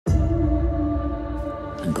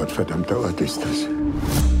gottverdammter Ort ist das.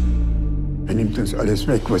 Er nimmt uns alles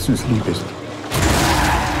weg, was uns lieb ist.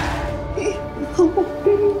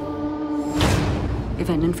 Wir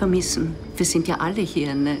werden ihn vermissen. Wir sind ja alle hier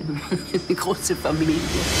eine große Familie.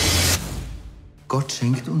 Gott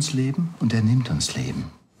schenkt uns Leben und er nimmt uns Leben.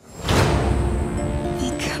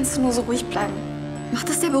 Wie kannst du nur so ruhig bleiben? Macht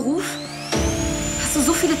das der Beruf? Hast du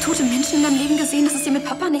so viele tote Menschen in deinem Leben gesehen, dass es dir mit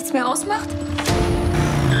Papa nichts mehr ausmacht?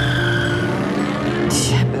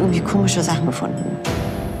 Ich habe irgendwie komische Sachen gefunden.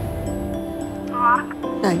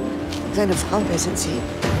 Nein, seine Frau, wer sind Sie?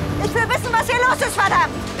 Ich will wissen, was hier los ist,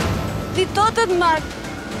 verdammt! Die toten Mann!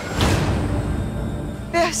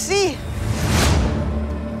 Wer ist sie?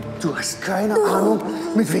 Du hast keine Ahnung,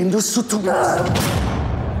 mit wem du es zu tun hast.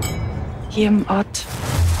 Hier im Ort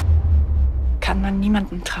kann man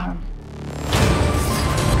niemandem trauen.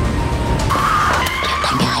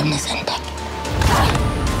 Ein Geheimnis entdeckt.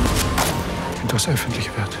 Wenn das öffentlich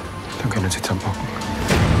wird, dann können Sie zusammenpacken.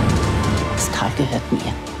 Das Tal gehört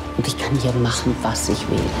mir. Und ich kann hier machen, was ich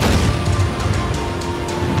will.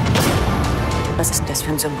 Was ist denn das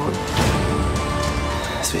für ein Symbol?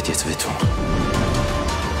 Es wird jetzt wehtun.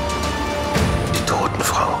 Die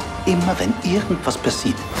Totenfrau. Immer wenn irgendwas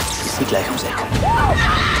passiert, ist sie gleich ums Eck.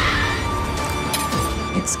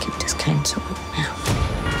 Jetzt gibt es kein Zurück mehr.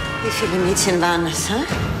 Wie viele Mädchen waren das, hä?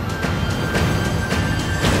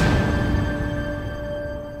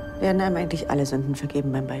 Werden einem eigentlich alle Sünden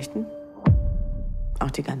vergeben beim Beichten?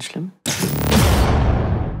 Auch die ganz schlimmen?